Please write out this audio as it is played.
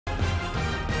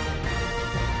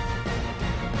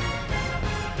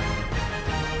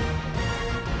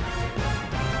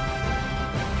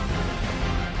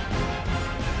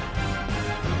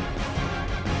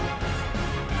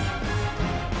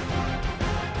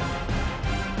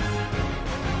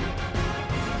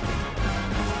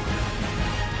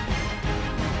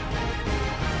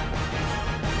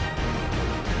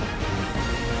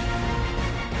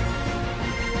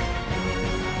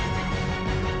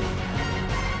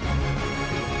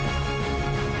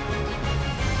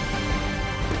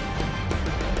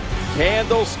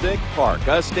Candlestick Park,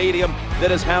 a stadium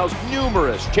that has housed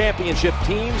numerous championship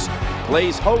teams,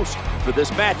 plays host for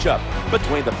this matchup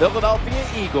between the Philadelphia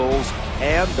Eagles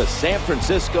and the San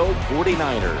Francisco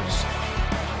 49ers.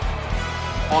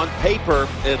 On paper,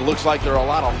 it looks like there are a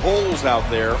lot of holes out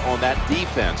there on that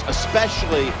defense,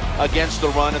 especially against the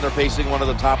run, and they're facing one of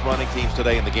the top running teams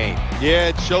today in the game. Yeah,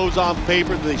 it shows on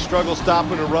paper that they struggle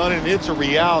stopping the run, and it's a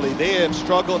reality. They have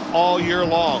struggled all year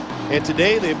long. And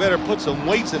today, they better put some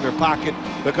weights in their pocket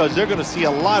because they're going to see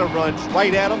a lot of runs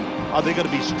right at them. Are they going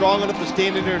to be strong enough to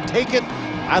stand in there and take it?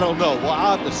 I don't know. Well,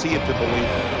 I'll have to see it to believe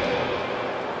it.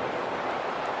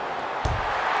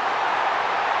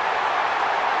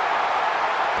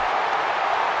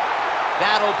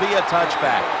 That'll be a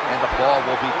touchback, and the ball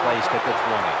will be placed at the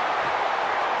 20.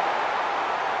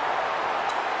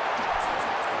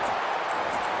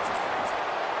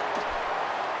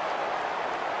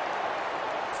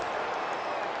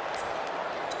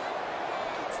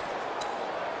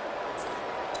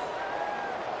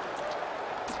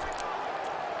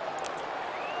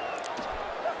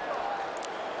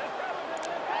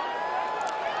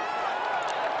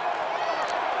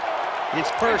 It's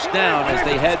first down as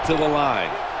they head to the line.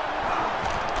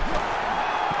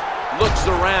 Looks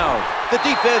around. The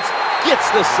defense gets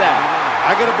the sack.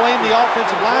 I got to blame the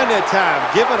offensive line that time.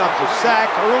 Giving up a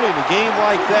sack early in the game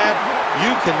like that,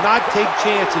 you cannot take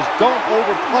chances. Don't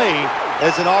overplay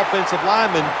as an offensive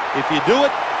lineman. If you do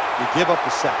it, you give up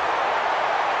the sack.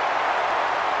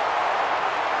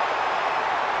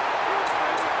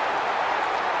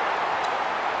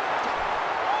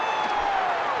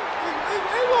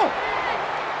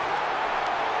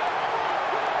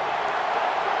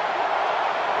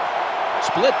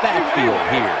 Split backfield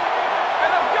here.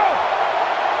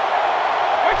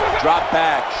 Drop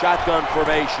back, shotgun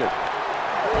formation.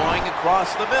 Going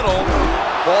across the middle.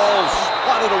 Ball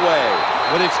swatted away.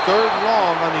 When it's third and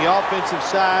long on the offensive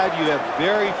side, you have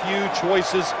very few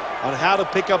choices on how to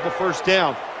pick up a first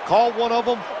down. Call one of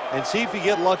them and see if you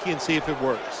get lucky and see if it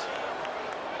works.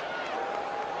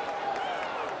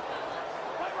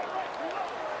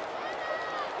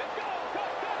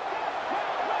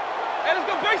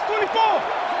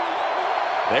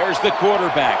 There's the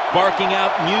quarterback barking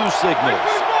out new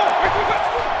signals.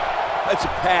 That's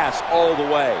a pass all the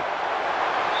way.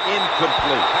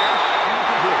 Incomplete.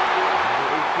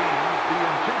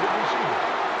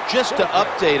 Just to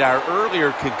update our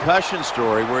earlier concussion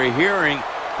story, we're hearing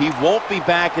he won't be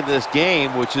back in this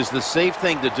game, which is the safe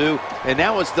thing to do, and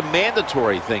now it's the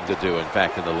mandatory thing to do, in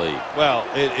fact, in the league. Well,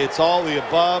 it's all the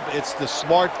above. It's the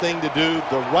smart thing to do,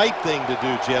 the right thing to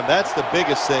do, Jim. That's the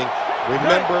biggest thing.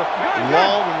 Remember,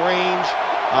 long-range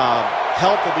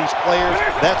health of these players,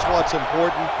 that's what's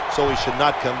important, so he should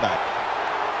not come back.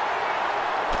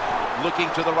 Looking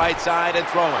to the right side and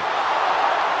throwing.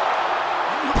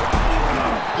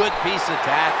 Good piece of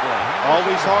tackling.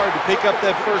 Always hard to pick up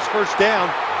that first down.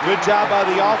 Good job by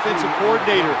the offensive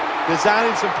coordinator,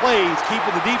 designing some plays, keeping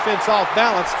the defense off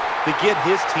balance to get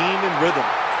his team in rhythm.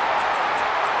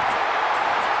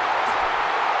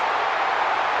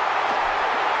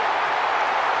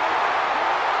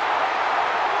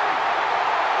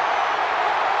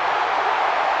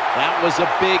 That was a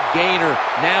big gainer.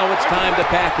 Now it's time to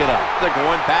pack it up. They're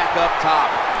going back up top.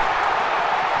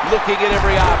 Looking at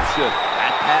every option.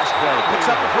 That pass play picks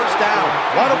up the first down.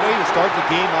 What a way to start the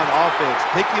game on offense.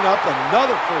 Picking up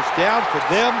another first down for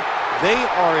them. They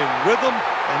are in rhythm,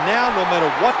 and now no matter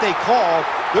what they call,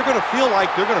 they're going to feel like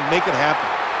they're going to make it happen.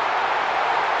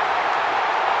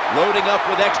 Loading up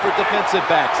with extra defensive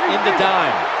backs in the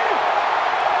dime.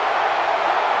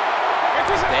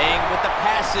 Staying with the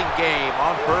passing game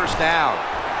on first down.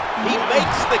 He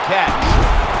makes the catch.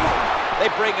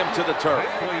 They bring him to the turf.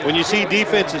 When you see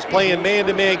defenses playing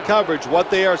man-to-man coverage,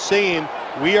 what they are saying,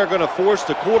 we are going to force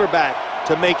the quarterback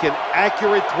to make an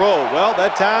accurate throw. Well,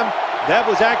 that time, that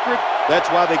was accurate. That's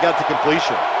why they got the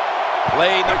completion.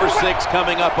 Play number 6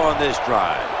 coming up on this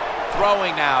drive.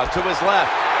 Throwing now to his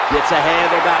left. Gets a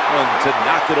hand on that one to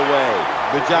knock it away.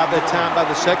 Good job that time by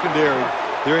the secondary.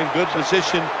 They're in good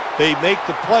position. They make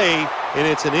the play, and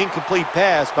it's an incomplete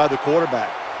pass by the quarterback.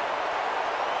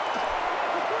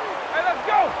 Hey, let's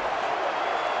go!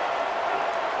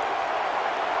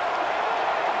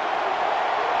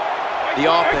 The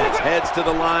offense heads to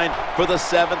the line for the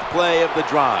 7th play of the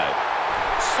drive.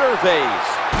 Surveys.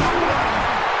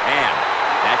 And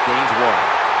that gains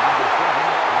 1.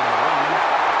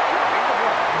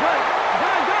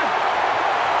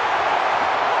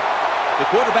 The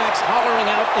quarterback's hollering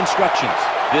out instructions.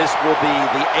 This will be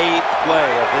the 8th play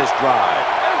of this drive.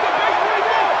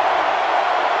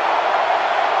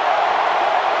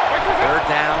 Third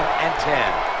down and 10.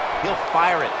 He'll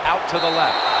fire it out to the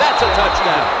left. That's a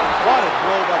touchdown. What a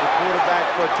throw by the quarterback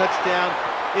for a touchdown.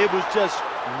 It was just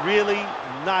really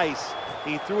nice.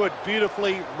 He threw it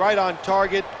beautifully, right on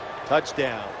target.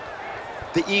 Touchdown.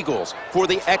 The Eagles for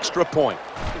the extra point.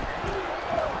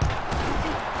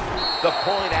 The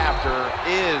point after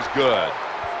is good.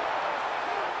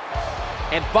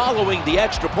 And following the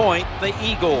extra point, the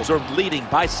Eagles are leading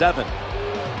by 7.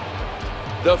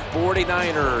 The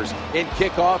 49ers in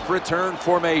kickoff return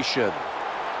formation.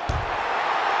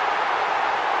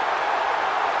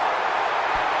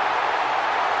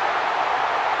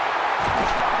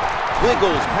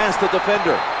 Wiggles past the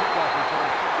defender.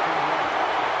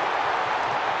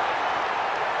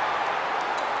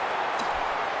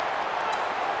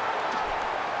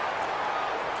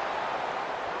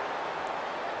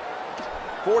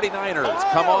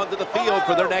 '49ers come onto the field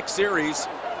for their next series.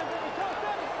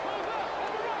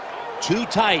 Two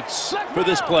tights for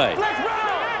this play.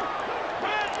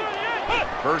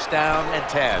 First down and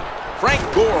 10. Frank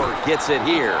Gore gets it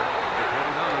here.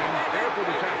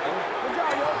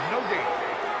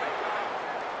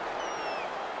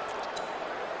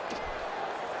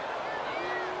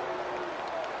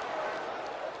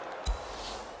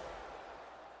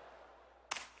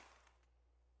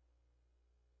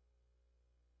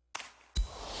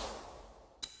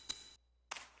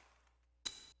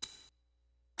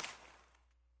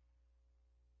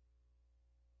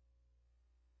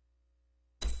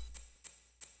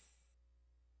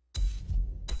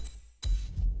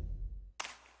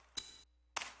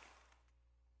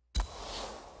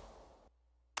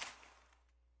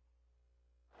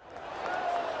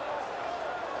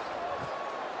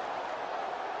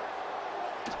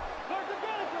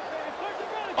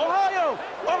 Ohio!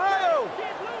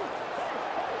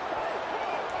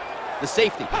 The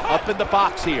safety up in the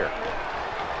box here.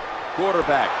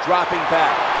 Quarterback dropping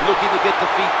back, looking to get the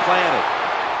feet planted.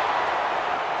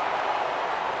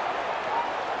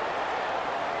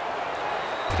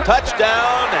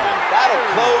 Touchdown, and that'll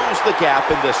close the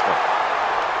gap in this one.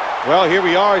 Well, here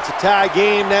we are. It's a tie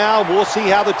game now. We'll see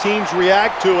how the teams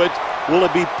react to it. Will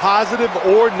it be positive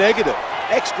or negative?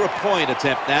 Extra point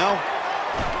attempt now.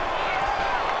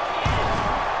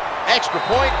 Extra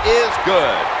point is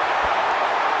good.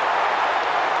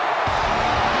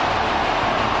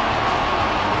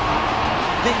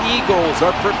 The Eagles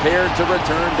are prepared to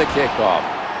return the kickoff.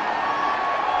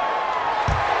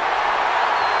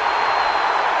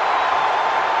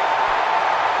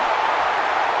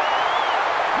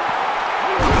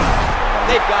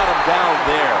 They've got him down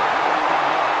there.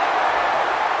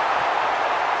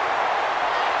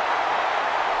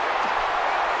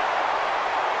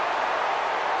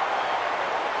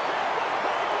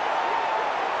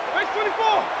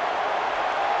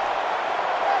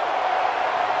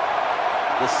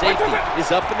 The safety is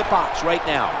up in the box right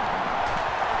now.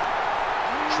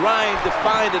 Trying to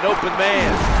find an open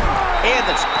man. And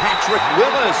it's Patrick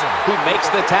Willis who makes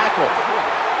the tackle.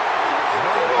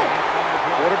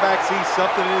 Quarterback sees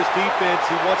something in his defense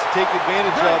he wants to take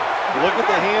advantage of. Look at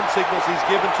the hand signals he's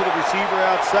given to the receiver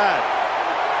outside.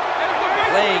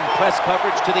 Playing press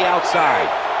coverage to the outside.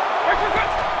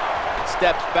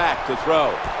 Steps back to throw.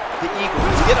 The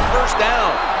Eagles get a first down.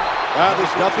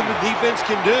 There's nothing the defense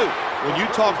can do. When you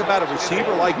talk about a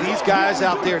receiver like these guys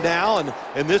out there now,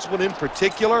 and this one in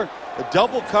particular, the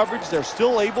double coverage, they're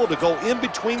still able to go in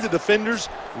between the defenders,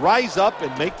 rise up,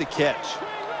 and make the catch.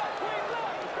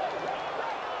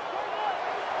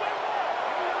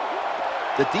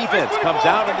 The defense comes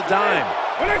out on the dime.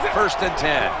 First and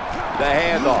 10. The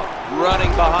handoff,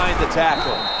 running behind the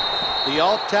tackle. The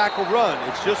off-tackle run,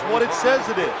 it's just what it says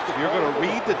it is. You're going to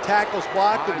read the tackle's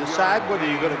block and decide whether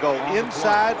you're going to go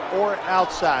inside or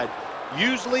outside.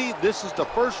 Usually, this is the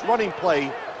first running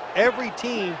play every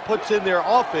team puts in their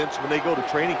offense when they go to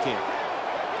training camp.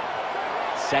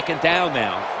 Second down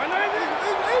now.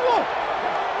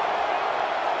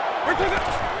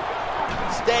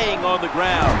 Staying on the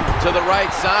ground to the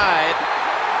right side.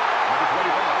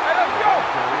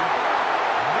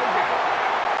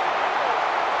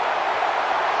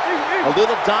 A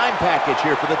little dime package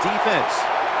here for the defense.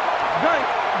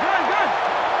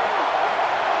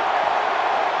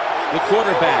 The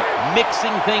quarterback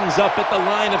mixing things up at the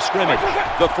line of scrimmage.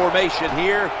 The formation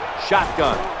here,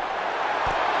 shotgun.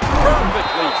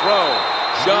 Perfectly thrown,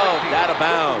 shoved out of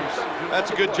bounds.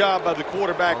 That's a good job by the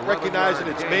quarterback recognizing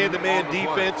it's man-to-man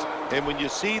defense. And when you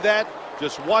see that,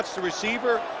 just watch the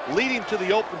receiver, lead him to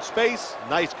the open space.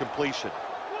 Nice completion.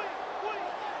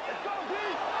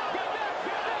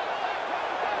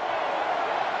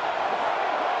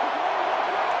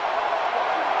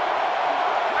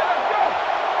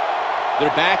 They're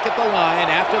back at the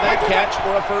line after that catch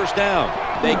for a first down.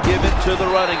 They give it to the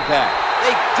running back.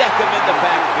 They deck him in the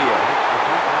backfield.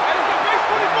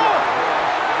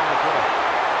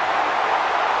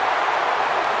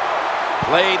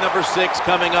 Play number 6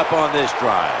 coming up on this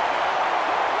drive.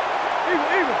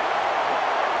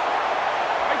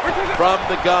 From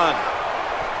the gun.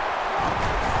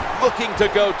 Looking to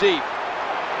go deep.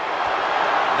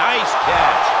 Nice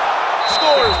catch.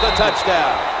 Scores the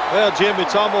touchdown. Well, Jim,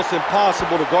 it's almost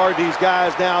impossible to guard these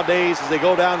guys nowadays as they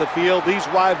go down the field. These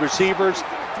wide receivers,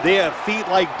 they have feet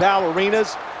like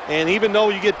ballerinas. And even though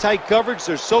you get tight coverage,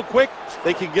 they're so quick,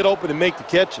 they can get open and make the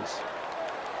catches.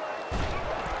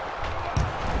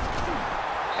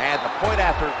 And the point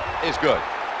after is good.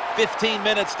 15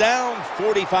 minutes down,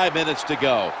 45 minutes to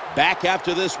go. Back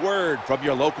after this word from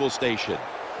your local station.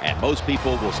 And most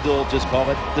people will still just call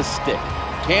it the Stick.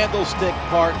 Candlestick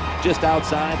Park just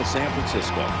outside of San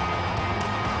Francisco.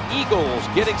 Eagles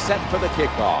getting set for the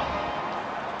kickoff.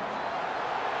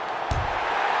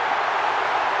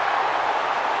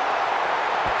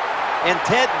 And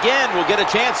Ted Ginn will get a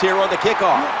chance here on the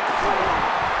kickoff.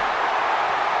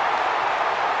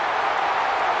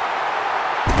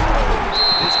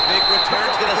 This big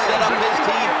return's going to set up his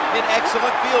team in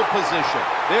excellent field position.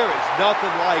 There is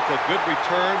nothing like a good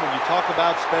return when you talk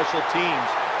about special teams.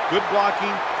 Good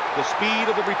blocking, the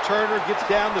speed of the returner gets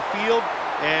down the field,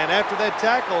 and after that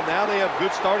tackle, now they have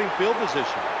good starting field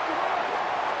position.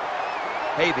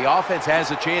 Hey, the offense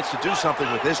has a chance to do something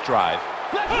with this drive.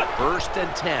 1st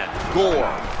and 10.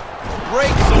 Gore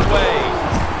breaks away,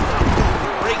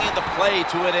 bringing the play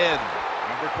to an end.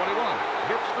 Number 21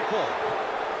 hits the ball.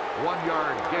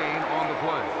 1-yard gain on the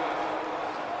play.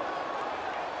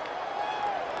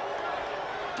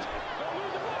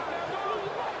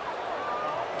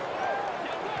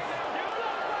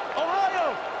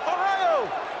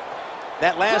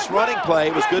 That last running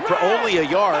play was good for only a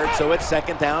yard, so it's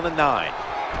 2nd down and 9.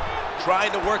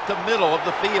 Trying to work the middle of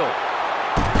the field.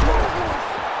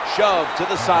 Shove to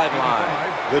the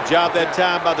sideline. Good job that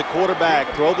time by the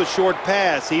quarterback. Throw the short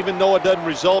pass, even though it doesn't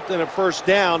result in a first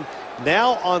down.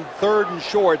 Now on 3rd and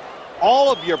short,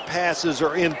 all of your passes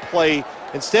are in play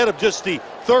instead of just the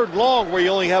 3rd and long where you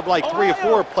only have like 3 or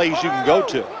 4 plays you can go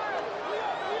to.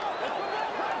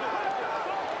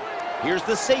 Here's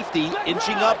the safety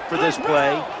inching up for this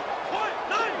play.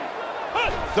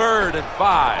 3rd and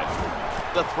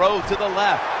 5. The throw to the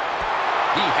left.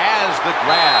 He has the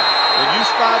grab. When you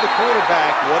spy the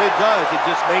quarterback, what it does, it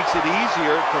just makes it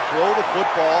easier to throw the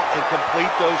football and complete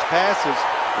those passes.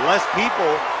 Less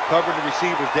people covering the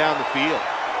receivers down the field.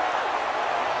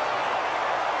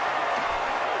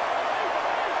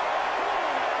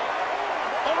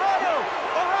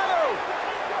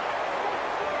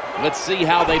 Let's see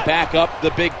how they back up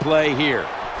the big play here.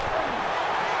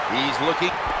 He's looking.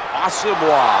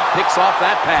 Asamoah picks off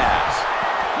that pass.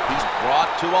 He's brought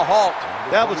to a halt.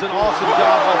 That was an awesome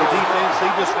job by the defense.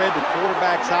 They just read the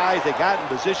quarterback's eyes. They got in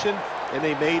position, and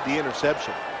they made the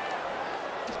interception.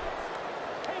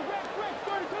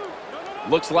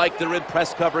 Looks like they're in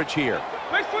press coverage here.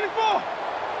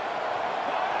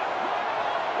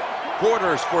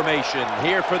 Quarters formation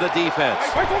here for the defense.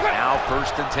 Now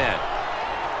 1st and 10.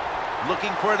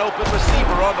 Looking for an open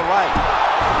receiver on the right.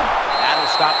 That'll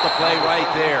stop the play right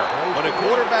there. When a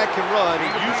quarterback can run,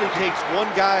 it usually takes one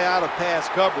guy out of pass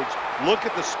coverage. Look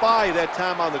at the spy that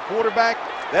time on the quarterback.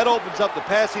 That opens up the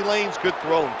passing lanes. Good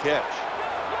throw and catch.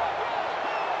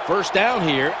 1st down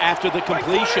here after the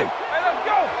completion.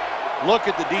 Look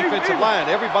at the defensive line.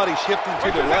 Everybody's shifting to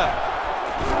the left.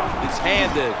 It's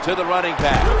handed to the running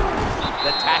back.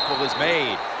 The tackle is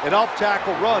made. An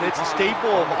off-tackle run, it's a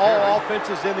staple of all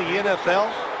offenses in the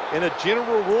NFL. And a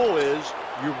general rule is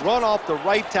you run off the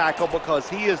right tackle because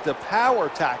he is the power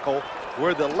tackle,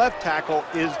 where the left tackle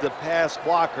is the pass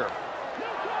blocker.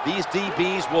 These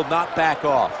DBs will not back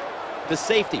off. The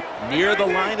safety near the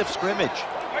line of scrimmage.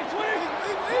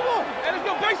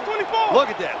 Look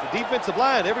at that. The defensive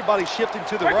line, everybody's shifting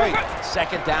to the right.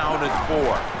 2nd down and 4.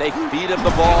 They feed him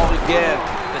the ball again.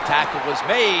 The tackle was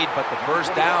made, but the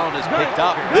first down is picked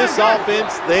up. This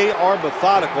offense, they are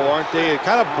methodical, aren't they?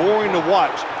 Kind of boring to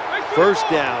watch. 1st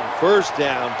down, 1st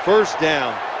down, 1st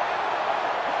down.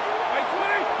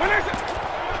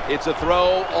 It's a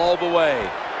throw all the way.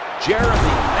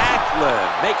 Jeremy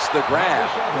Maclin makes the grab.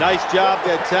 Nice job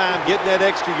that time, getting that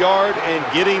extra yard and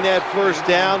getting that 1st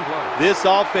down. This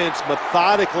offense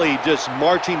methodically just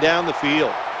marching down the field.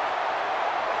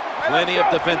 Plenty of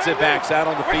defensive backs out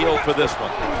on the field for this one.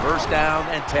 1st down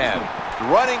and 10.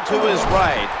 Running to his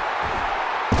right.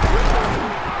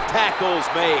 Tackles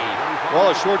made.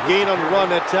 Well, a short gain on the run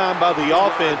that time by the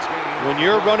offense. When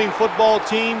you're a running football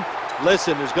team,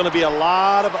 listen, there's going to be a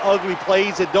lot of ugly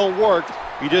plays that don't work.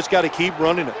 You just got to keep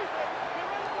running it.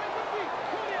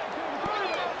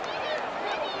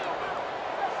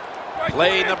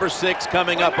 Play number 6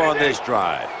 coming up on this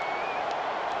drive.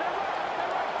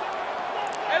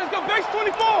 Hey, let's go, base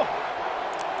 24.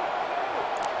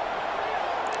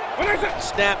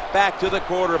 Snap back to the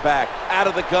quarterback. Out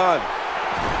of the gun.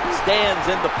 Stands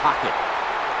in the pocket.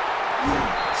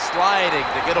 Sliding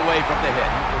to get away from the hit.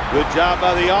 Good job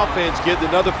by the offense getting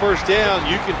another first down.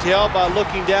 You can tell by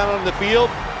looking down on the field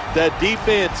that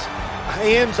defense,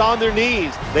 hands on their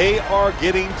knees. They are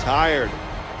getting tired.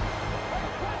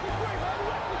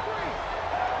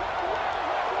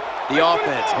 The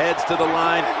offense heads to the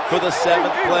line for the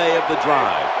 7th play of the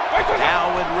drive.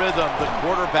 Now in rhythm, the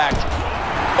quarterback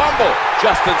fumble.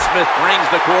 Justin Smith brings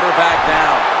the quarterback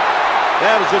down.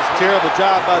 That was just a terrible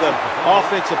job by the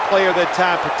offensive player that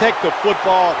time. Protect the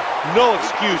football. No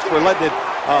excuse for letting it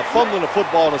fumbling the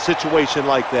football in a situation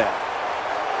like that.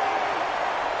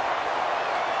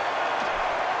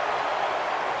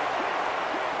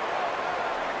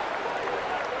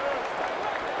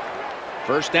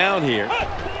 First down here.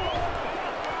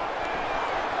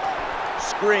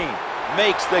 Screen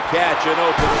makes the catch in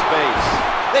open space.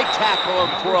 They tackle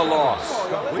him for a loss.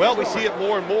 Well, we see it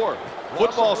more and more.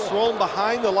 Football's thrown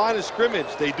behind the line of scrimmage.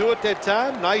 They do it that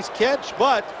time. Nice catch,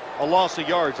 but a loss of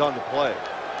yards on the play.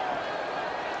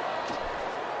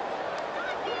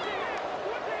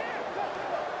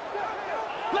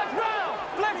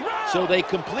 So they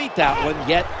complete that one,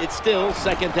 yet it's still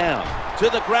second down. To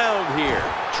the ground here,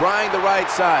 trying the right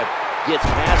side. Gets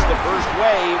past the first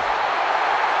wave.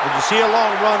 When you see a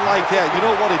long run like that, you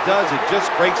know what it does? It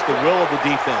just breaks the will of the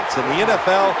defense. In the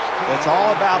NFL, it's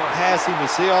all about passing. You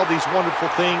see all these wonderful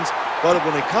things, but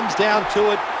when it comes down to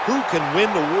it, who can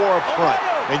win the war up front?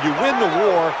 And you win the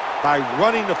war by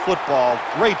running the football.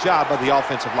 Great job by the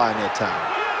offensive line that time.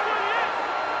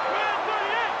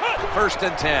 First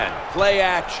and 10, play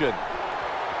action.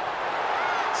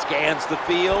 Scans the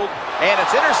field, and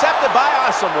it's intercepted by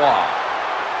Asamoah.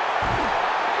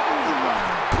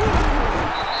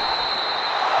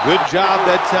 Good job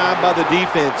that time by the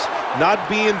defense. Not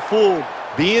being fooled,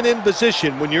 being in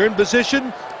position. When you're in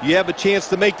position, you have a chance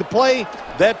to make the play.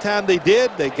 That time they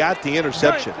did. They got the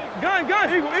interception. Gun,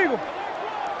 eagle.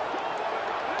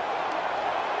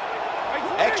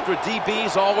 Extra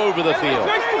DBs all over the field.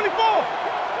 Base 24.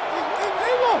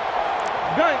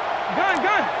 Gun.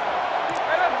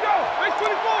 Hey, let's go. Base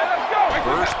 24. Let's go.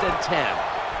 First and 10.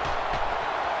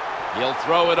 He'll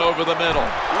throw it over the middle.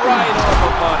 Right on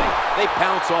the money. They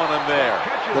pounce on him there.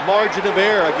 The margin of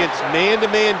error against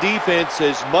man-to-man defense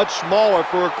is much smaller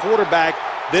for a quarterback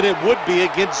than it would be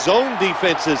against zone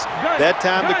defenses. That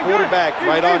time the quarterback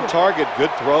right on target.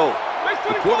 Good throw.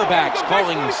 The quarterback's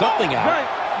calling something out.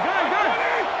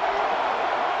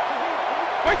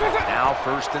 Now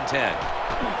first and 10.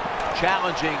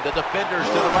 Challenging the defenders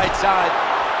to the right side.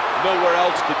 Nowhere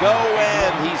else to go,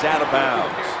 and he's out of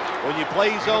bounds. When you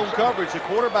play zone coverage, the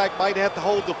quarterback might have to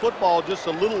hold the football just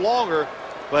a little longer,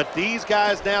 but these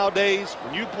guys nowadays,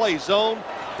 when you play zone,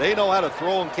 they know how to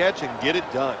throw and catch and get it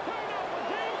done.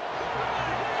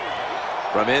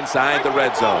 From inside the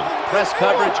red zone, press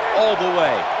coverage all the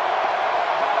way.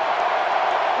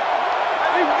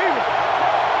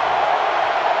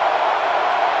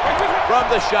 From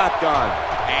the shotgun,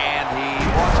 and he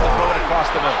wants to throw it across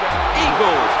the middle.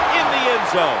 Eagles in the end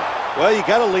zone. Well, you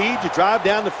got a lead, you drive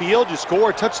down the field, you score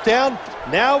a touchdown.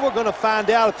 Now we're going to find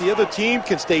out if the other team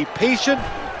can stay patient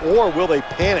or will they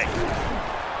panic.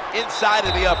 Inside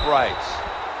of the uprights.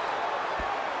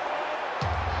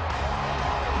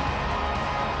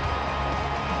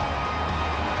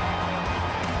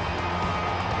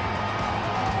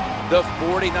 The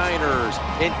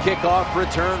 49ers in kickoff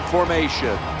return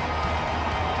formation.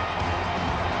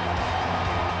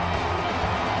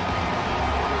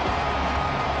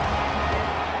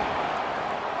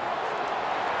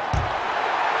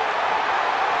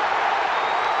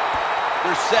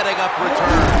 Setting up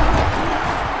return.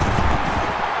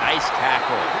 Nice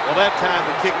tackle. Well, that time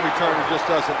the kick returner just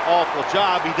does an awful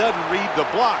job. He doesn't read the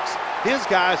blocks. His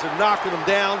guys are knocking him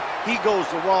down. He goes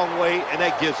the wrong way, and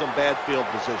that gives him bad field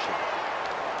position.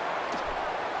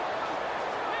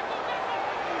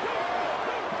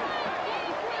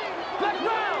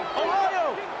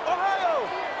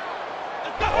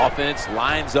 Offense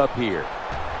lines up here.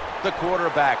 The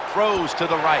quarterback throws to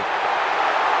the right.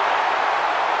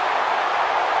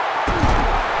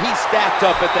 He's stacked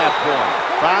up at that point.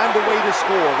 Find a way to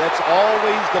score. That's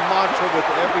always the mantra with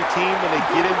every team when they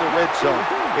get in the red zone.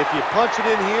 If you punch it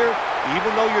in here,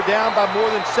 even though you're down by more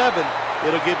than 7,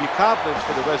 it'll give you confidence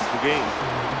for the rest of the game.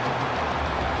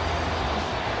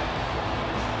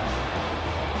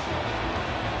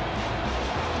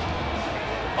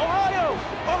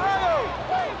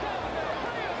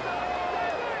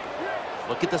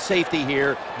 Look at the safety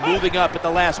here, moving up at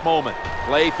the last moment.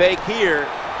 Play fake here,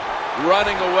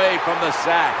 running away from the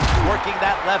sack, working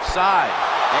that left side,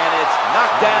 and it's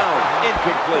knocked down,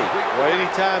 incomplete. Well,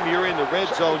 anytime you're in the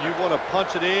red zone, you want to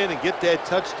punch it in and get that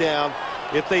touchdown.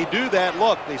 If they do that,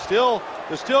 look, they're still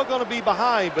going to be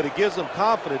behind, but it gives them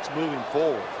confidence moving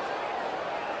forward.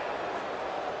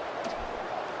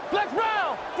 Flex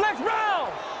round! Flex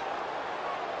round!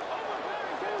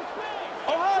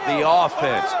 The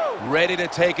offense ready to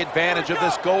take advantage of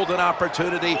this golden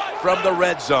opportunity from the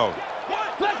red zone.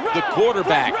 The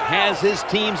quarterback has his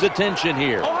team's attention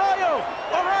here. Ohio!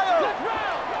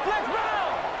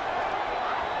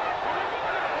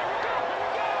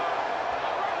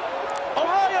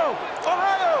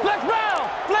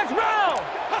 Flex round!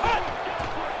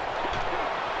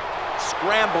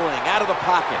 Scrambling out of the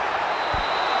pocket.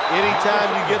 Anytime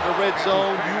you get in the red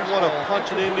zone, you want to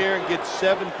punch it in there and get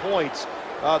 7 points.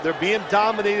 They're being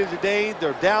dominated today.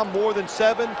 They're down more than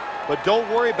 7, but don't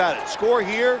worry about it. Score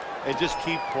here and just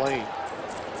keep playing.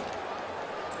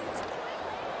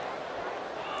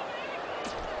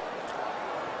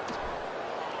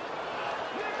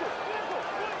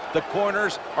 The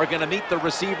corners are going to meet the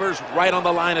receivers right on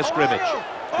the line of scrimmage.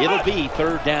 It'll be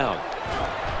 3rd down.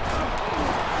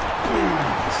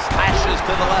 Slashes to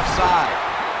the left side.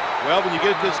 Well, when you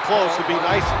get this close, it'd be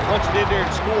nice to punch it in there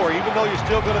and score. Even though you're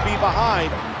still going to be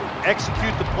behind,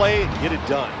 execute the play and get it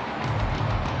done.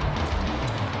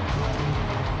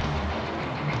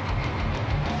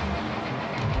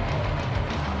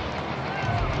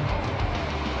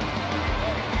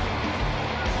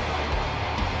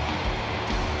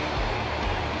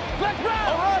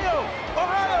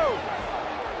 Ohio!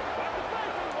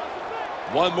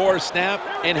 One more snap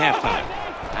and halftime.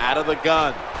 Out of the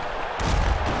gun.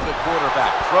 The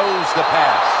quarterback throws the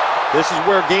pass. This is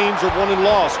where games are won and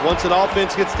lost. Once an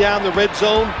offense gets down the red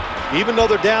zone, even though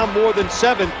they're down more than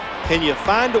 7, can you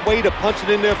find a way to punch it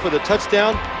in there for the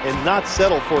touchdown and not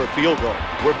settle for a field goal?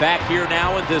 We're back here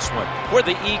now in this one, where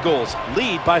the Eagles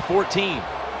lead by 14.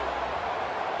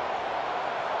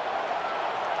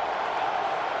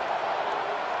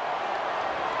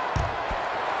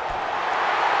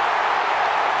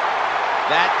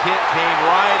 That kick came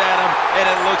right at him, and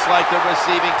it looks like the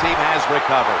receiving team has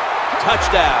recovered.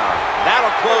 Touchdown.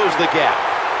 That'll close the gap.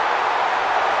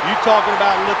 You talking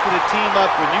about lifting a team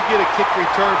up. When you get a kick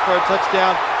return for a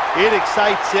touchdown, it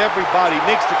excites everybody,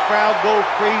 makes the crowd go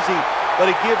crazy,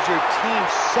 but it gives your team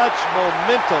such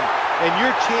momentum, and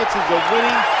your chances of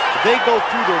winning, they go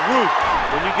through the roof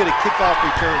when you get a kickoff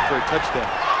return for a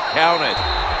touchdown. Count it.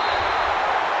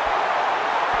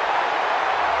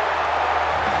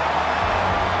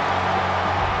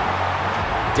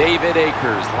 David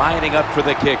Akers lining up for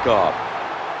the kickoff.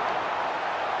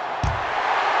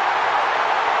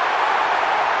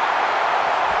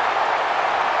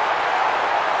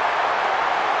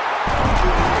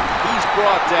 He's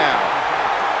brought down.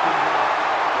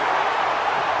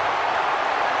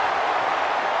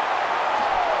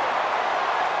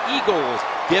 Eagles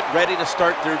get ready to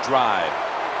start their drive.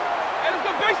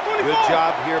 Good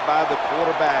job here by the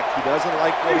quarterback. He doesn't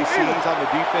like what he sees on the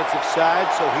defensive side,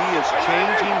 so he is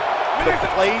changing the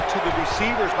play to the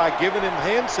receivers by giving him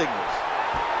hand signals.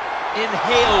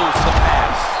 Inhales the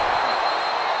pass.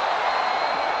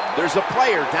 There's a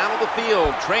player down on the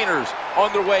field. Trainers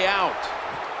on their way out.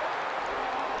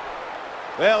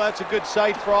 Well, that's a good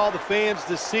sight for all the fans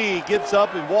to see. He gets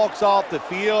up and walks off the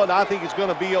field, and I think he's going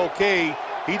to be okay.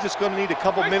 He's just going to need a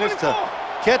couple minutes to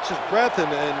catch his breath, and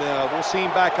we'll see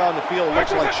him back on the field,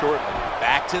 looks like shortly.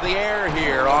 Back to the air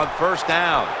here on 1st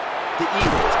down. The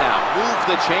Eagles now move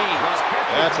the chains.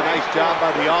 That's a nice job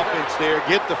by the offense there.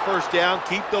 Get the 1st down,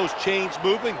 keep those chains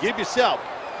moving, give yourself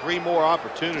 3 more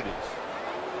opportunities.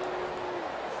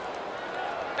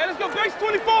 Hey, let's go base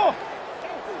 24.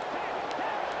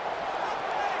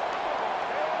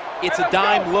 It's a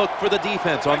dime look for the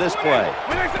defense on this play.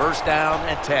 1st down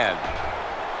and 10.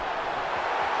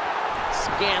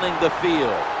 Scanning the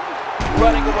field,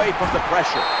 running away from the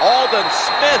pressure. Alden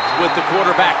Smith with the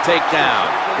quarterback takedown.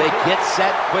 They get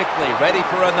set quickly, ready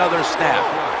for another snap.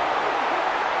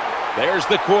 There's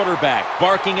the quarterback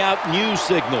barking out new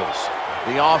signals.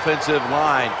 The offensive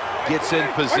line gets in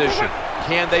position.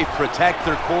 Can they protect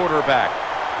their quarterback?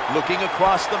 Looking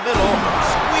across the middle,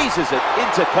 squeezes it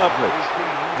into coverage.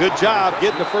 Good job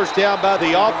getting the first down by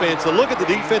the offense. And look at the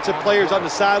defensive players on the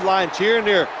sideline cheering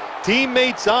their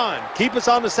teammates on. Keep us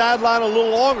on the sideline a little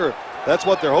longer. That's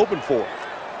what they're hoping for.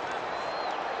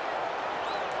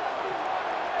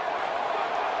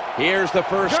 Here's the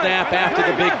first snap after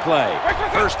the big play.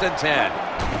 1st and 10.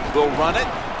 We'll run it.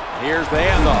 Here's the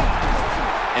handoff.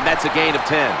 And that's a gain of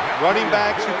 10. Running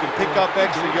backs who can pick up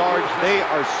extra yards, they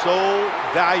are so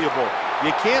valuable.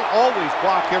 You can't always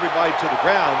block everybody to the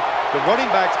ground. The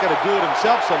running back's got to do it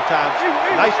himself sometimes.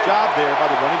 Nice job there by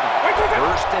the running back.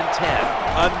 1st and 10.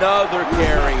 Another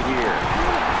carry here.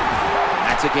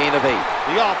 That's a gain of 8.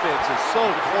 The offense is so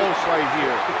close right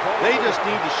here. They just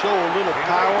need to show a little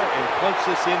power and punch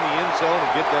this in the end zone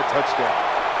and get that touchdown.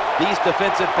 These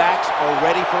defensive backs are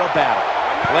ready for a battle.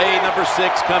 Play number 6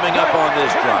 coming up on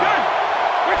this drive.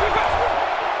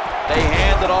 They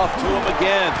hand it off to him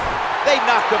again. They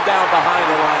knock him down behind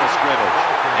the line of scrimmage.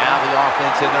 Now the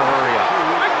offense in their hurry up.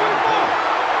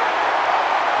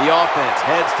 The offense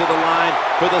heads to the line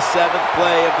for the 7th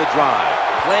play of the drive.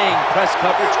 Playing press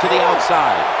coverage to the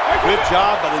outside. Good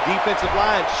job by the defensive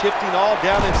line, shifting all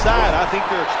down inside. I think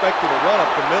they're expecting a run up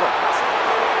the middle.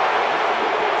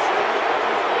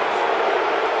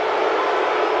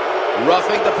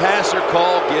 Roughing the passer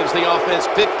call gives the offense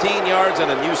 15 yards and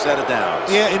a new set of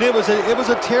downs. Yeah, and it was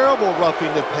a terrible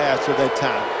roughing the passer that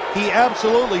time. He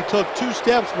absolutely took 2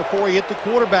 steps before he hit the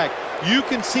quarterback. You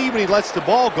can see when he lets the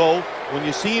ball go. When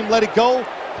you see him let it go,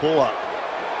 pull up.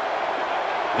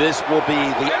 This will be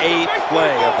the 8th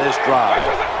play of this drive.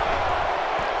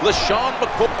 LaShawn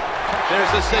McCoy.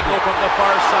 There's a signal from the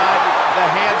far side. The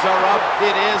hands are up.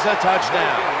 It is a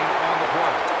touchdown.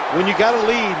 When you got a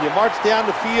lead, you march down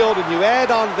the field and you add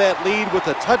on to that lead with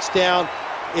a touchdown,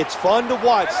 it's fun to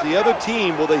watch the other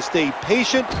team. Will they stay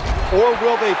patient or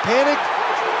will they panic?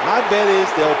 My bet is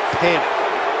they'll panic.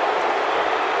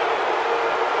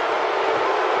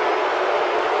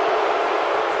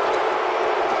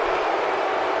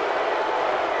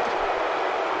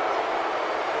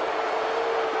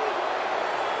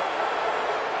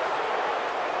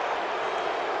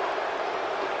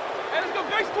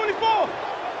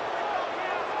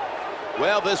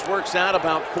 Well, this works out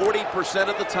about 40%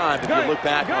 of the time if you look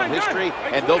back on history,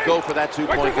 and they'll go for that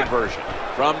 2-point conversion.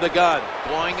 From the gun,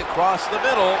 going across the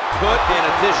middle, put an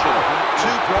additional 2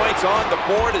 points on the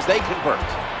board as they convert.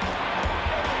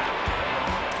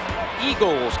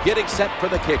 Eagles getting set for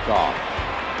the kickoff.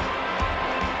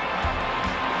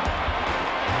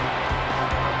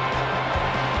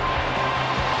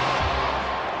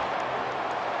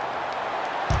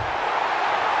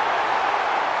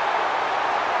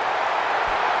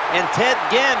 And Ted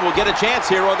Ginn will get a chance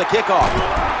here on the kickoff.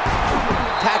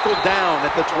 Tackled down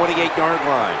at the 28-yard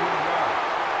line.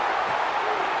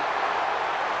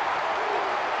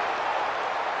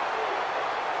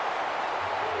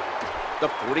 The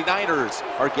 49ers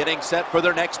are getting set for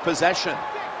their next possession.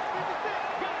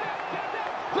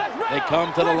 They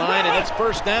come to the line, and it's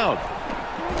 1st down.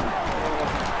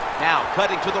 Now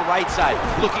cutting to the right side,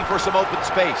 looking for some open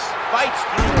space. Fights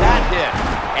through that hit,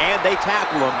 and they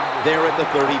tackle him there at the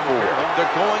 34.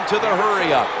 They're going to the hurry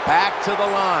up, back to the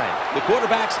line. The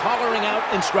quarterback's hollering out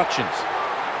instructions.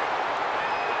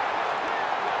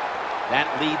 That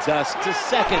leads us to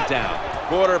 2nd down.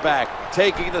 Quarterback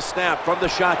taking the snap from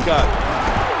the shotgun,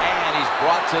 and he's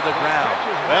brought to the ground.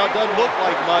 Well, it doesn't look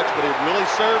like much, but it really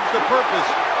serves the purpose.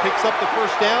 Picks up the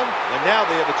 1st down, and now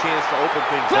they have a chance to open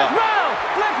things up.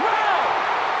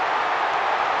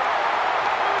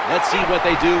 Let's see what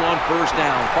they do on 1st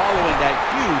down following that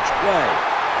huge play.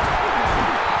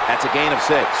 That's a gain of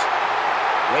 6.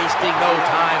 Wasting no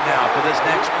time now for this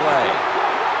next play.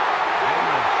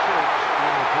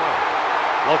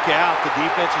 Look out, the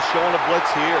defense is showing a blitz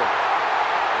here.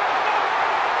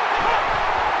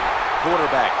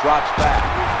 Quarterback drops back.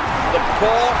 The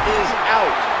ball is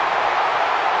out.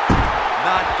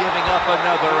 Not giving up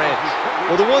another inch.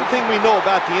 Well, the one thing we know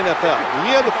about the NFL, when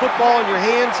you have the football in your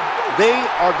hands, they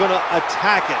are going to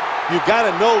attack it. You got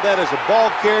to know that as a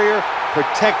ball carrier,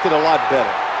 protect it a lot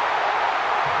better.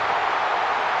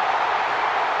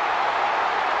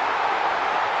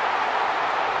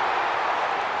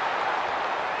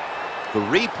 The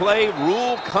replay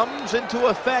rule comes into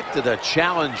effect. The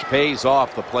challenge pays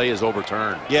off. The play is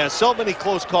overturned. Yeah, so many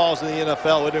close calls in the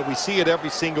NFL, and we see it every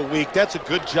single week. That's a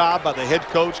good job by the head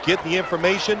coach, getting the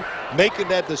information, making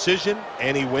that decision,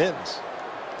 and he wins.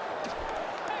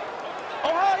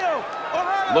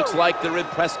 Looks like they're in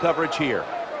press coverage here.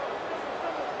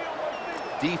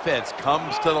 Defense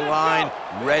comes to the line,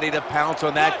 ready to pounce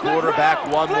on that quarterback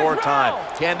one more time.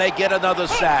 Can they get another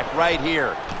sack right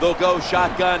here? They'll go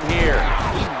shotgun here.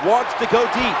 He wants to go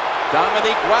deep.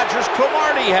 Dominique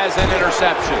Rodgers-Cromartie has an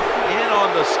interception. In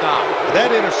on the stop.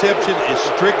 That interception is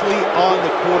strictly on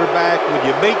the quarterback. When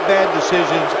you make bad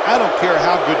decisions, I don't care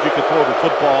how good you can throw the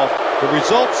football. The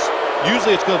results,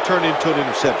 usually it's going to turn into an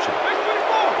interception.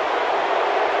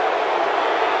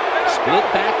 Split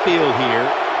backfield here.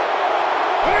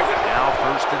 Now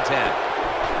 1st and 10.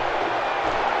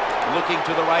 Looking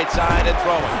to the right side and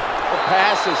throwing. The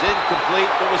pass is incomplete.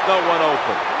 There was no one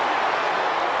open.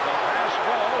 The pass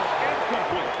falls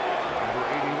incomplete. Number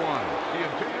 81, the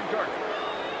intended target.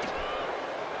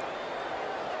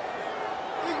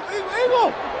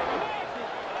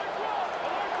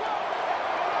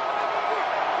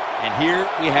 And here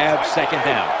we have 2nd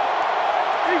down.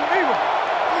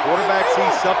 Quarterback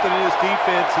sees something in his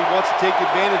defense he wants to take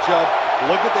advantage of.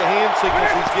 Look at the hand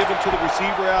signals he's given to the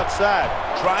receiver outside.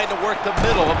 Trying to work the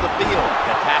middle of the field.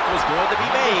 The tackle's going to be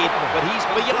made, but he's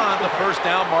beyond the 1st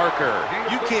down marker.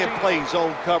 You can't play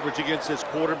zone coverage against this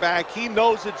quarterback. He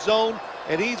knows it's zone,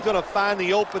 and he's going to find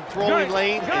the open throwing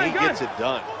lane, and he gets it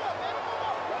done.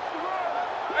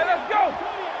 Hey, let's go.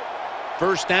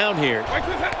 1st down here.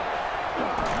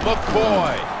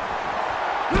 McCoy.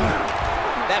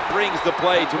 That brings the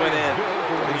play to an end.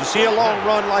 When you see a long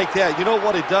run like that, you know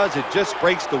what it does? It just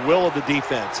breaks the will of the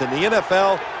defense. In the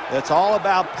NFL, it's all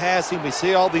about passing. We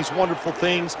see all these wonderful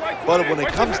things, but when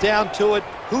it comes down to it,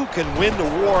 who can win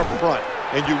the war up front?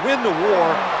 And you win the war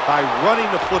by running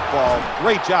the football.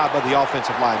 Great job by the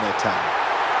offensive line that time.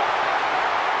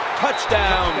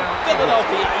 Touchdown,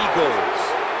 Philadelphia Eagles.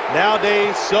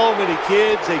 Nowadays, so many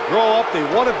kids, they grow up, they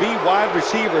want to be wide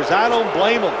receivers. I don't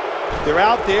blame them. They're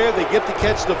out there, they get to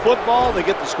catch the football, they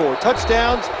get to score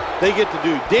touchdowns, they get to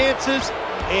do dances,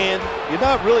 and you're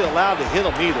not really allowed to hit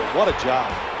them either. What a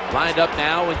job. Lined up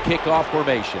now in kickoff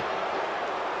formation.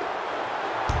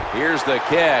 Here's the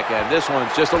kick, and this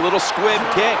one's just a little squib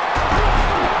kick.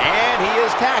 And he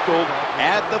is tackled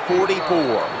at the 44.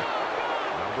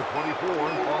 Number 24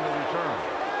 on the return.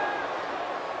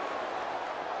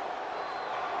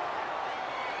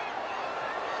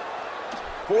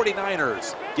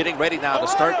 '49ers getting ready now to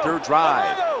start their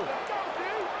drive.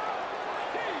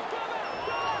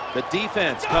 The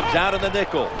defense comes out in the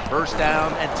nickel. 1st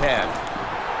down and 10.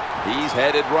 He's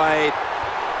headed right.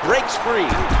 Breaks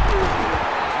free.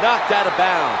 Knocked out of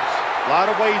bounds. A lot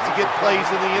of ways to get plays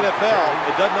in the NFL.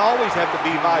 It doesn't always have to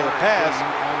be via pass.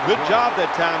 Good job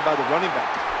that time by the running back.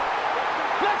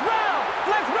 Flex round.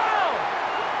 Flex round.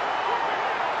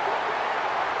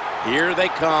 Here they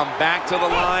come back to the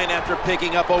line after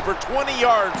picking up over 20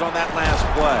 yards on that last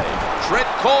play. Trent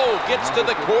Cole gets to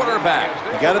the quarterback.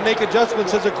 You got to make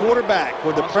adjustments as a quarterback.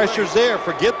 When the pressure's there,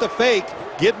 forget the fake,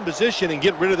 get in position and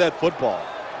get rid of that football.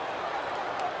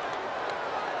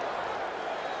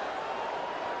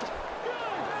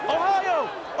 Ohio.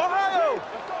 Ohio.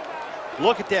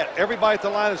 Look at that. Everybody at the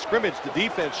line of scrimmage, the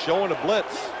defense showing a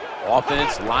blitz.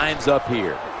 Offense lines up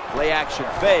here. Play action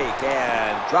fake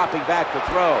and dropping back to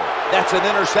throw. That's an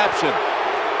interception.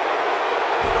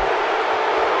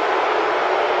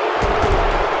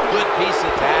 Good piece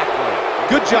of tackling.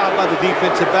 Good job by the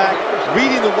defensive back.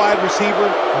 Reading the wide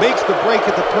receiver, makes the break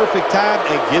at the perfect time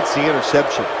and gets the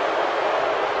interception.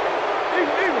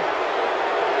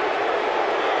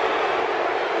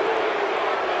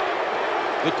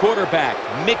 The quarterback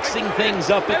mixing things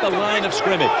up at the line of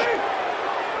scrimmage.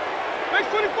 Base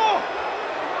 24.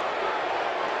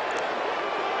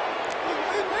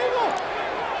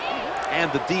 And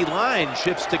the D-line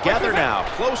shifts together now.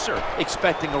 Closer,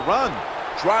 expecting a run.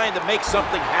 Trying to make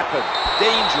something happen.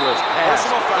 Dangerous pass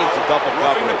into double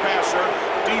coverage.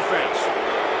 Defense.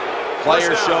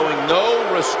 Player showing no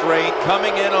restraint,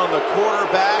 coming in on the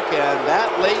quarterback, and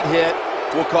that late hit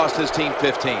will cost his team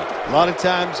 15. A lot of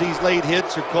times these late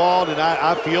hits are called, and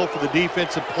I feel for the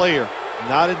defensive player.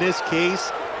 Not in this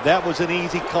case. That was an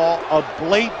easy call. A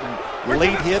blatant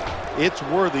late hit. It's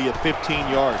worthy of 15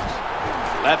 yards.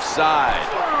 Left side.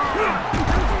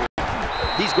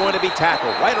 He's going to be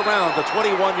tackled right around the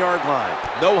 21-yard line.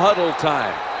 No huddle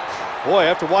time. Boy,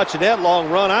 after watching that long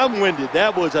run, I'm winded.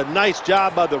 That was a nice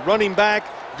job by the running back.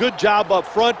 Good job up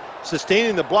front,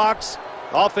 sustaining the blocks.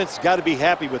 The offense has got to be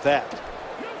happy with that.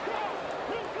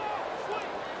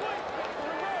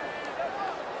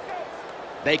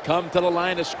 They come to the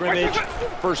line of scrimmage.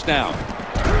 1st down.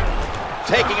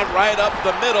 Taking it right up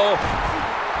the middle.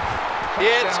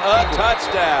 It's a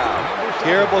touchdown.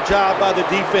 Terrible job by the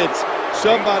defense.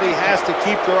 Somebody has to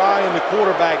keep their eye on the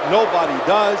quarterback. Nobody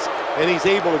does. And he's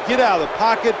able to get out of the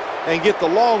pocket and get the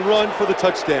long run for the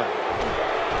touchdown.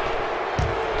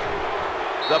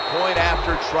 The point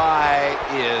after try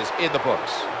is in the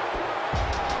books.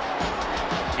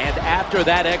 And after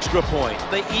that extra point,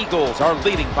 the Eagles are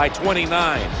leading by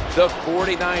 29. The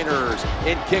 49ers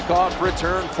in kickoff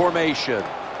return formation.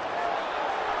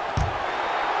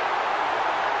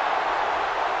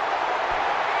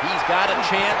 He's got a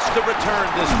chance to return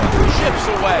this one. Shifts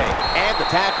away. And the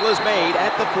tackle is made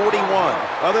at the 41.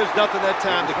 Well, there's nothing that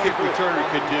time the kick returner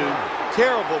could do.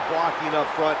 Terrible blocking up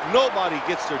front. Nobody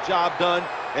gets their job done,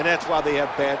 and that's why they have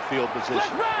bad field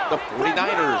position. The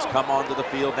 49ers come onto the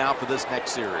field now for this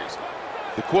next series.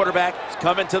 The quarterback is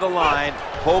coming to the line,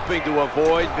 hoping to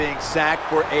avoid being sacked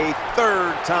for a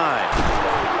third time.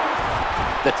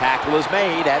 The tackle is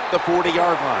made at the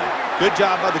 40-yard line. Good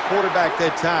job by the quarterback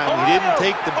that time. He didn't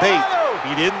take the bait.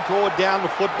 He didn't throw it down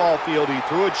the football field. He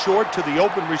threw it short to the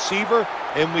open receiver,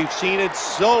 and we've seen it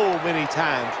so many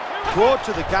times. Throw it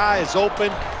to the guy is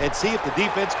open and see if the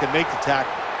defense can make the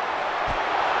tackle.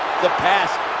 The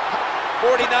pass.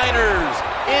 49ers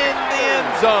in the end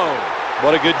zone.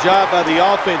 What a good job by the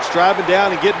offense driving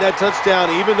down and getting that touchdown.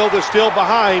 Even though they're still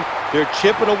behind, they're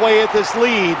chipping away at this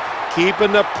lead,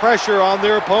 keeping the pressure on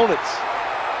their opponents.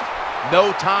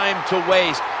 No time to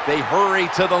waste. They hurry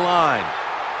to the line.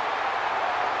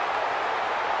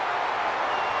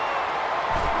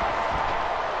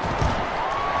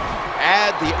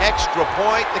 Add the extra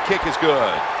point. The kick is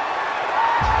good.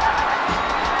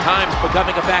 Time's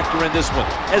becoming a factor in this one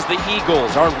as the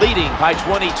Eagles are leading by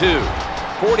 22.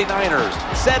 49ers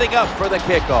setting up for the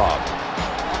kickoff.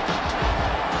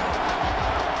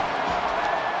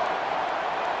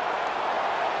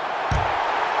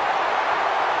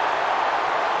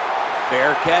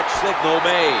 Fair catch signal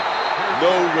made.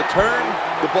 No return.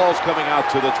 The ball's coming out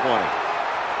to the 20.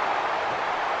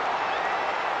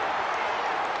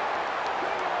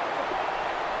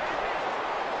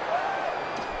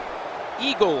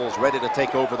 Eagles ready to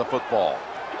take over the football.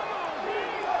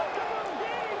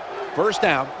 First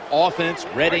down, offense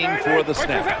readying for the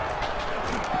snap.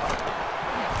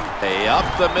 Hey, up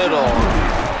the middle.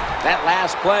 That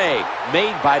last play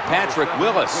made by Patrick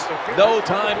Willis. No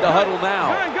time to huddle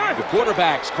now. The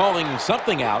quarterback's calling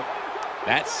something out.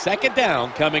 That's second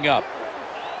down coming up.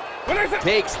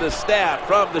 Takes the snap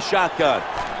from the shotgun.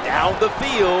 Down the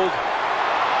field.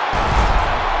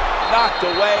 Knocked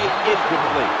away,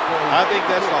 incomplete. I think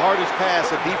that's the hardest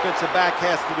pass a defensive back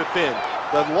has to defend.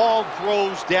 The long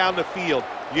throws down the field.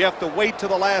 You have to wait till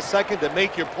the last second to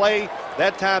make your play.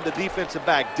 That time the defensive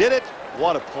back did it.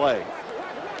 What a play.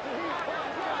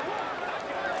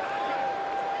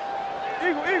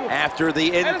 After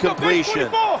the incompletion,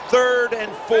 3rd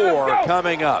and 4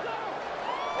 coming up.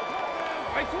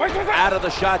 Out of the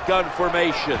shotgun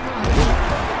formation.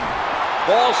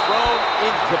 Ball's thrown,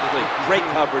 incomplete. Great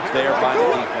coverage there by the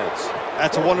defense.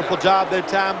 That's a wonderful job that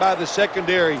time by the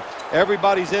secondary.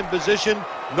 Everybody's in position,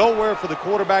 nowhere for the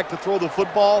quarterback to throw the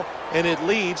football, and it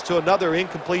leads to another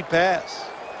incomplete pass.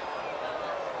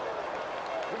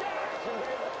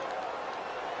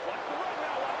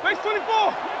 Base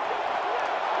 24.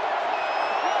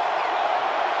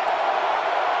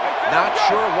 Not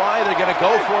sure why they're going to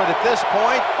go for it at this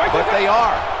point, but they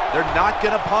are. They're not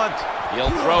going to punt. He'll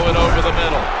throw it over the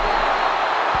middle.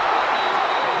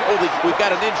 Oh, we've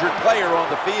got an injured player on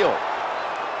the field.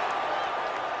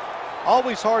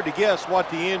 Always hard to guess what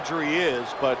the injury is,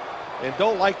 and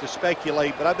don't like to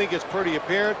speculate, but I think it's pretty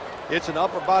apparent. It's an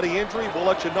upper body injury. We'll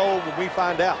let you know when we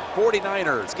find out.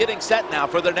 49ers getting set now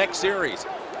for their next series.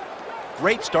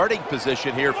 Great starting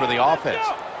position here for the offense.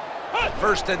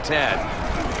 1st and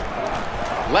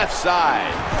 10. Left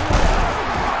side.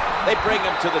 They bring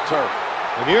him to the turf.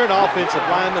 When you're an offensive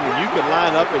lineman and you can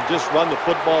line up and just run the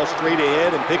football straight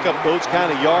ahead and pick up those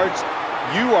kind of yards,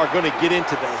 you are going to get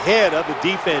into the head of the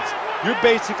defense. You're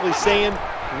basically saying,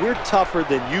 we're tougher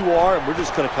than you are, and we're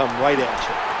just going to come right at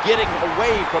you. Getting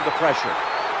away from the pressure.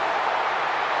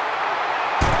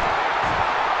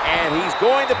 And he's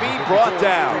going to be brought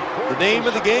down. The name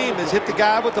of the game is hit the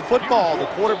guy with the football. The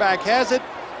quarterback has it.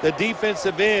 The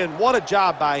defensive end, what a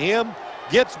job by him.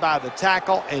 Gets by the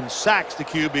tackle and sacks the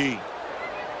QB.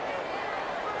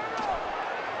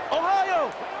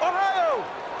 Ohio!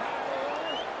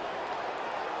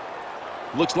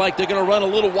 Looks like they're going to run a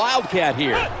little wildcat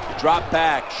here. Drop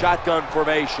back, shotgun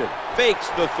formation. Fakes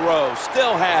the throw,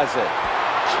 still has it.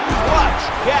 Clutch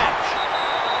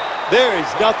catch. There is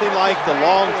nothing like the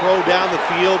long throw down the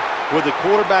field where the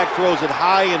quarterback throws it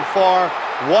high and far.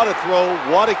 What a throw,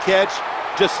 what a catch.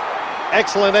 Just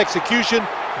excellent execution.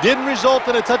 Didn't result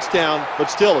in a touchdown,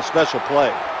 but still a special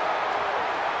play.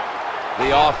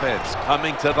 The offense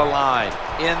coming to the line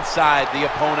inside the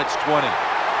opponent's 20.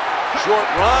 Short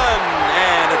run,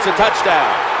 and it's a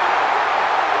touchdown.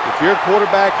 If you're a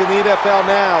quarterback in the NFL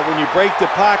now, when you break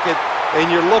the pocket,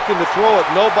 and you're looking to throw it,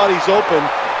 nobody's open.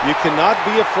 You cannot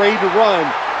be afraid to run.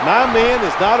 My man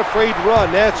is not afraid to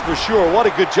run, that's for sure. What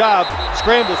a good job.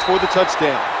 Scrambles for the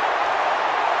touchdown.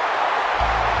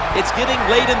 It's getting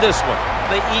late in this one.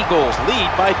 The Eagles lead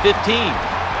by 15.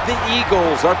 The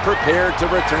Eagles are prepared to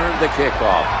return the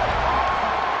kickoff.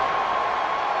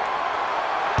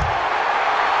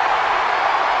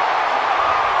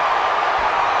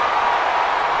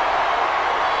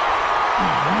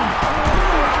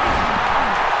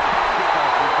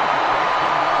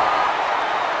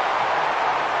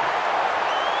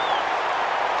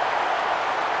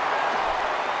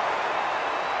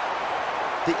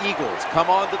 The Eagles come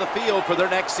onto the field for their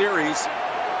next series.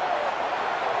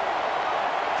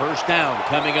 First down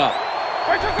coming up.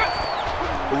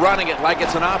 Running it like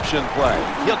it's an option play.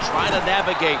 He'll try to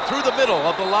navigate through the middle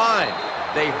of the line.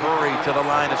 They hurry to the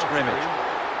line of scrimmage.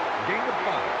 Gain of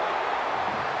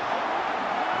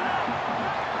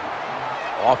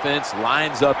 5. Offense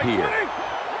lines up here.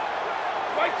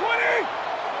 Right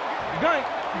 20. Gun.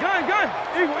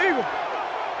 Eagle.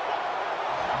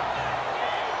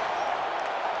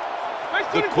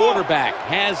 The quarterback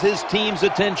has his team's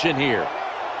attention here.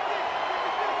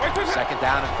 Second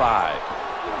down and 5.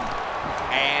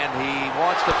 And he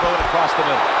wants to throw it across the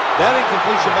middle. That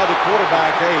incompletion by the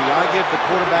quarterback, hey, I give the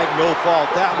quarterback no fault.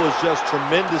 That was just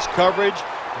tremendous coverage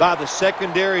by the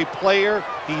secondary player.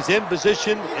 He's in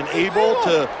position and able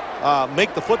to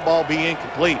make the football be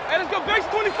incomplete. Hey, let's go, base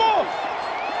 24.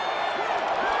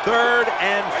 Third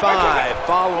and 5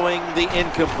 following the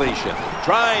incompletion.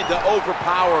 Trying to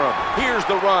overpower him. Here's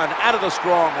the run out of the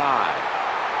strong eye.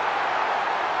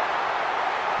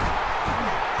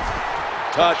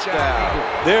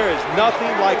 Touchdown. There is nothing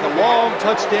like a long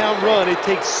touchdown run. It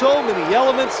takes so many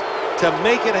elements to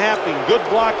make it happen. Good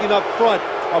blocking up front.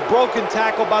 A broken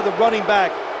tackle by the running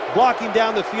back. Blocking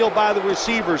down the field by the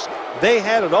receivers. They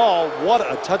had it all. What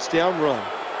a touchdown run.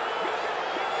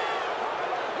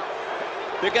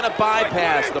 They're going to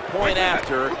bypass the point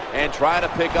after and try to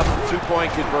pick up the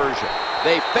two-point conversion.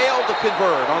 They failed to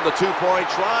convert on the two-point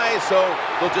try, so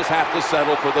they'll just have to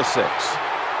settle for the 6.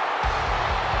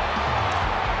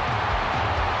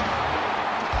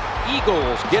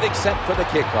 Eagles getting set for the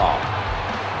kickoff.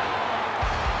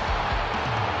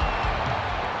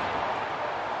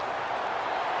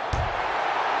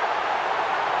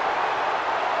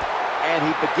 And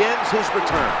he begins his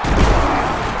return.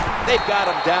 They've got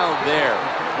him down there.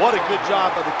 What a good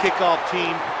job by the kickoff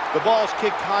team. The ball's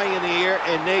kicked high in the air,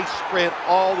 and they sprint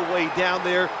all the way down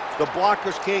there. The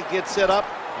blockers can't get set up.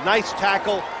 Nice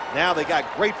tackle. Now they got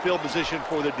great field position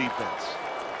for their defense.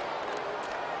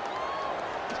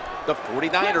 The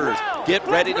 49ers get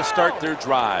ready to start their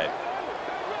drive.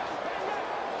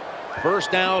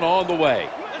 First down on the way.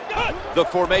 The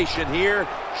formation here,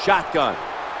 shotgun.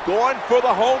 Going for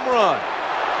the home run.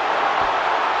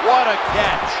 What a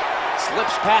catch.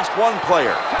 Slips past one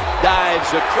player,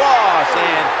 dives across,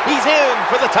 and he's in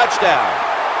for the touchdown.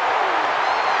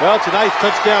 Well, it's a nice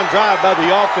touchdown drive by the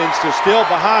offense. They're still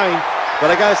behind,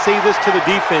 but I got to say this to the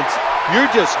defense.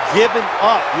 You're just giving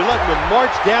up. You're letting them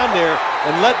march down there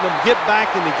and letting them get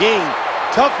back in the game.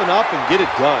 Toughen up and get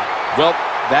it done. Well,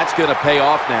 that's going to pay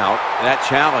off now. That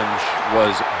challenge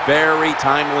was very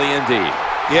timely indeed.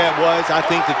 Yeah, it was. I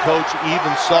think the coach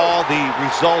even saw the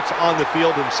results on the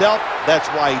field himself. That's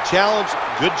why he challenged.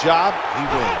 Good job. He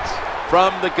wins.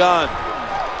 From the gun,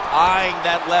 eyeing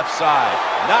that left side.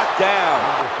 Knocked down.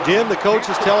 Jim, the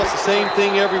coaches tell us the same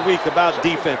thing every week about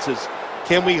defenses.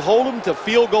 Can we hold them to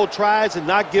field goal tries and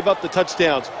not give up the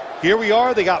touchdowns? Here we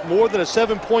are. They got more than a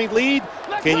 7-point lead.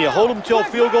 Can you hold them to a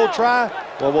field goal try?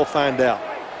 Well, we'll find out.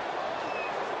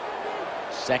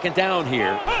 Second down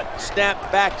here. Snap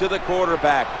back to the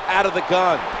quarterback. Out of the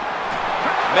gun.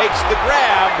 Makes the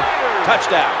grab.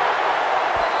 Touchdown.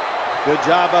 Good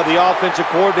job by the offensive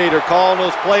coordinator calling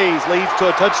those plays. Leads to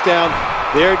a touchdown.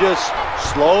 They're just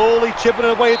slowly chipping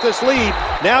away at this lead.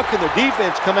 Now can their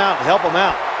defense come out and help them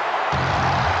out?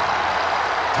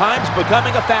 Time's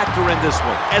becoming a factor in this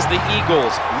one as the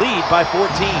Eagles lead by 14.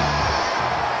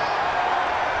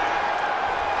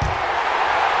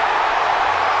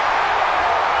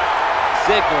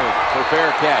 Signaled for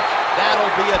fair catch.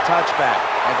 That'll be a touchback,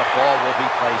 and the ball will be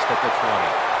placed at the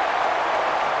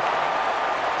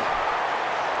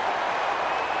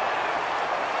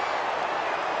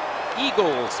 20.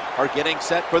 Eagles are getting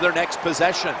set for their next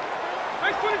possession.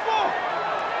 Base 24.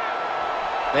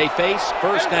 They face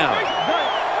first down. Gun.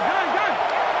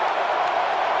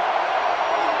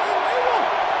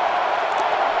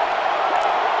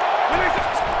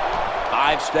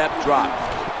 5-step drop.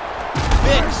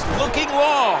 Fix looking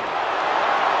long.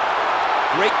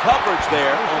 Great coverage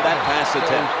there on that pass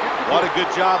attempt. What a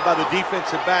good job by the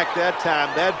defensive back that time.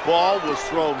 That ball was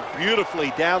thrown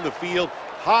beautifully down the field.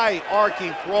 High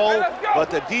arcing throw, but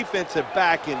the defensive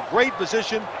back in great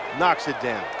position knocks it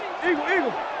down. Eagle,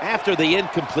 eagle. After the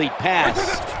incomplete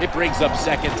pass, it brings up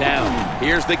second down.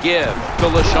 Here's the give to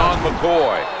LaShawn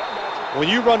McCoy. When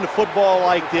you run the football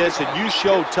like this and you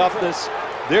show toughness,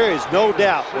 there is no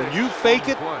doubt when you fake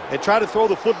it and try to throw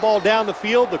the football down the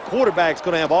field, the quarterback's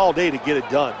going to have all day to get it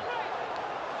done.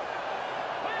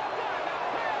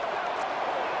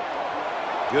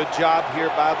 Good job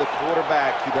here by the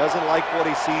quarterback. He doesn't like what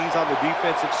he sees on the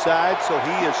defensive side, so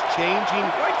he is changing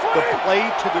the play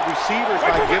to the receivers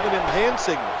by giving him hand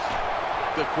signals.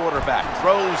 The quarterback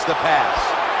throws the pass.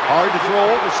 Hard to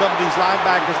throw over some of these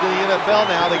linebackers in the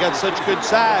NFL now. They got such good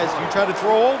size. You try to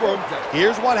throw over them,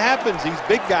 here's what happens. These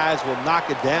big guys will knock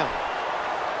it down.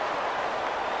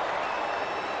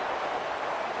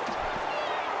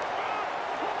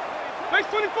 Base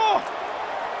 24.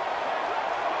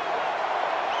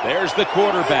 There's the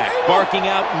quarterback barking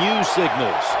out new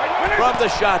signals from the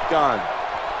shotgun.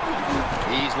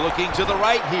 He's looking to the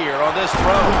right here on this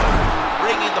throw,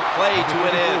 bringing the play to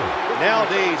an end.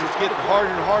 Nowadays, it's getting harder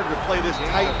and harder to play this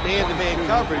tight man-to-man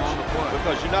coverage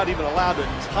because you're not even allowed to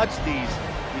touch these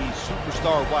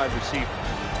superstar wide receivers.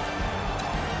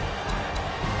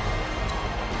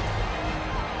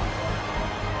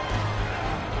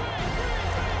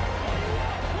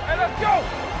 Hey, let's go.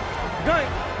 Gun,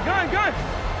 gun, gun.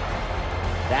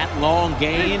 That long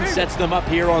gain sets them up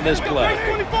here on this play.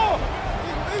 Base 24.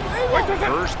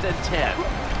 First and 10.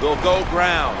 They'll go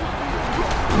ground.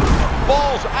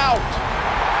 Ball's out.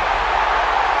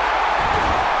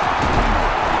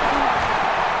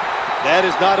 That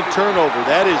is not a turnover.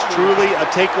 That is truly a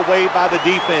takeaway by the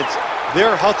defense.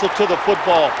 Their hustle to the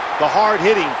football, the hard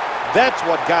hitting, that's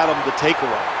what got them the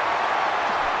takeaway.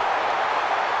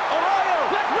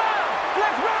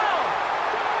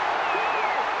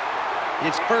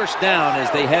 It's first down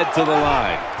as they head to the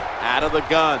line. Out of the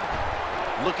gun.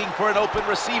 Looking for an open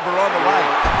receiver on the right.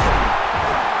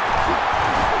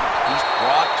 He's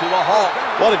brought to a halt.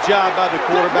 What a job by the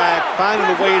quarterback, finding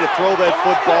a way to throw that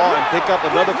football and pick up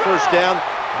another first down.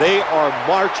 They are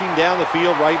marching down the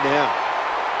field right now.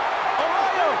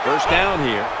 First down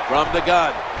here from the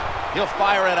gun. He'll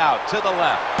fire it out to the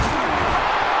left.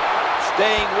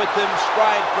 Staying with them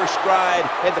stride for stride,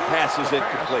 and the pass is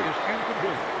incomplete.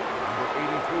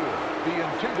 The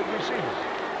intended receiver.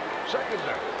 Second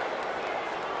down.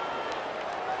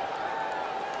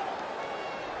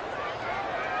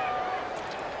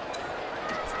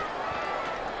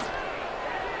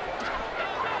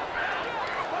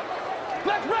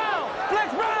 Flex round,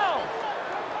 flex round.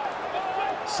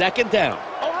 Second down.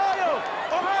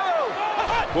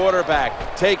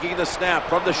 Quarterback taking the snap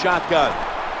from the shotgun.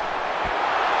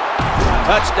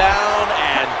 Touchdown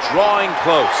and drawing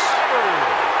close.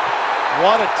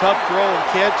 What a tough throw and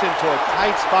catch into a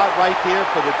tight spot right there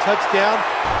for the touchdown.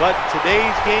 But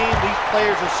today's game, these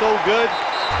players are so good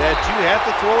that you have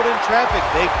to throw it in traffic.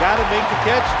 They've got to make the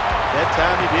catch. That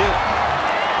time he did.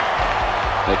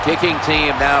 The kicking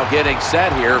team now getting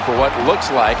set here for what looks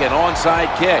like an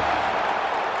onside kick.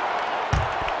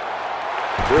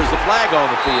 There's the flag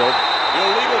on the field.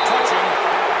 Illegal touching.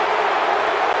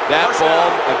 That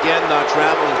ball, again, not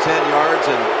traveling 10 yards,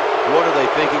 and what are they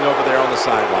thinking over there on the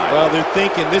sideline? Well, they're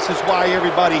thinking this is why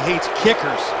everybody hates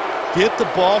kickers. Get the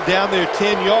ball down there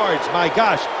 10 yards. My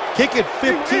gosh, kick it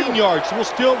 15 yards. We'll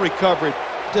still recover it.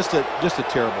 Just a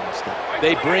terrible mistake.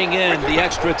 They bring in the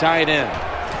extra tight end.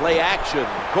 Play action.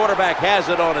 Quarterback has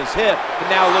it on his hip, and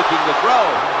now looking to throw.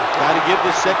 Got to give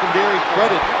the secondary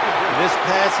credit. In this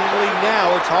passing league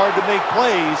now, it's hard to make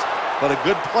plays, but a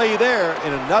good play there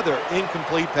and another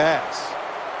incomplete pass.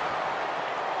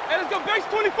 Hey, let's go base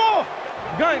 24.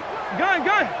 Gun, gun,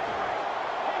 gun.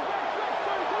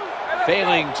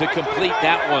 Failing to complete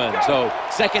that one, so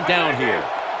second down here.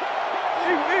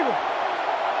 Eagle, eagle.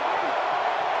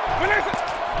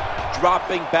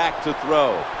 Dropping back to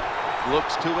throw.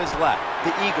 Looks to his left.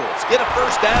 The Eagles get a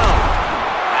first down.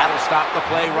 That'll stop the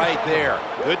play right there.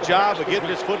 Good job of getting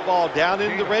this football down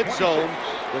in the red zone.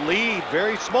 The lead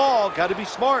very small. Got to be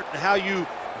smart in how you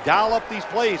dial up these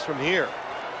plays from here.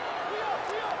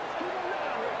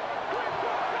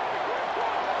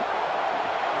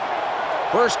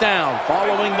 First down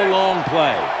following the long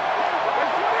play.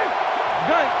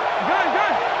 Gun, gun,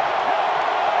 gun.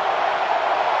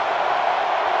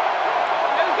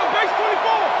 Hey, let's go base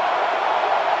 24.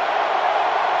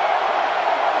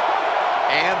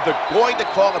 And they're going to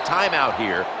call a timeout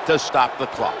here to stop the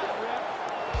clock.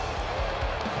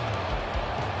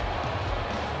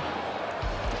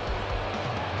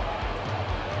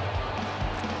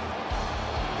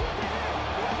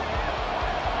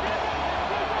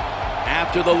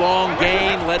 After the long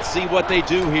gain, let's see what they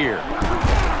do here.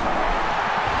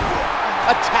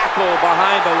 A tackle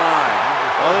behind the line.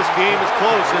 Well, this game is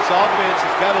close. This offense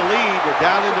has got a lead. They're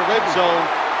down in the red zone.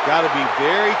 Got to be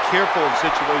very careful in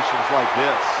situations like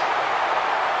this.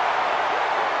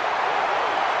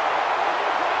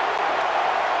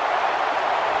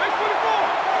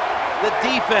 The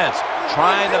defense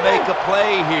trying to make a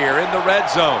play here in the red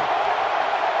zone.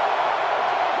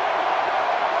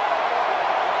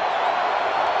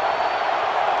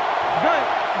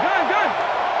 Gun.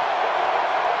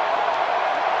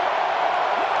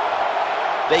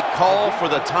 They call for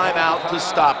the timeout to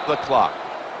stop the clock.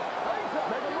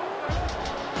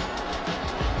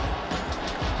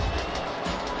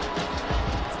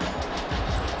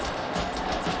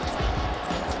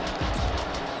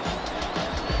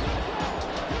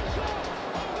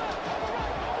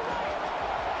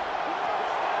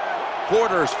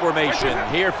 Quarters formation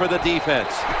here for the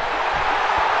defense.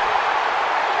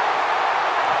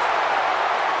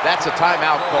 That's a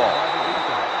timeout call.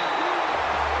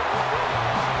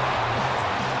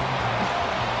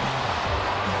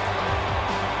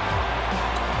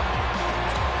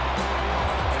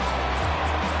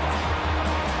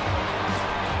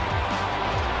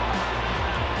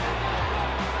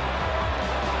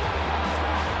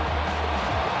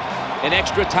 An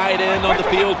extra tight end on the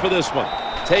field for this one.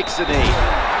 Takes a knee.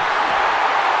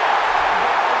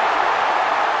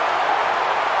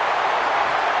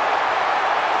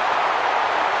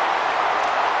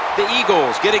 The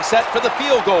Eagles getting set for the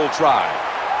field goal try.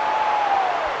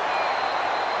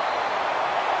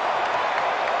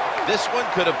 This one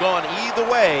could have gone either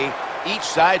way. Each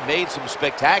side made some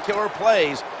spectacular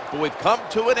plays, but we've come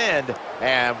to an end,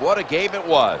 and what a game it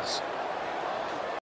was.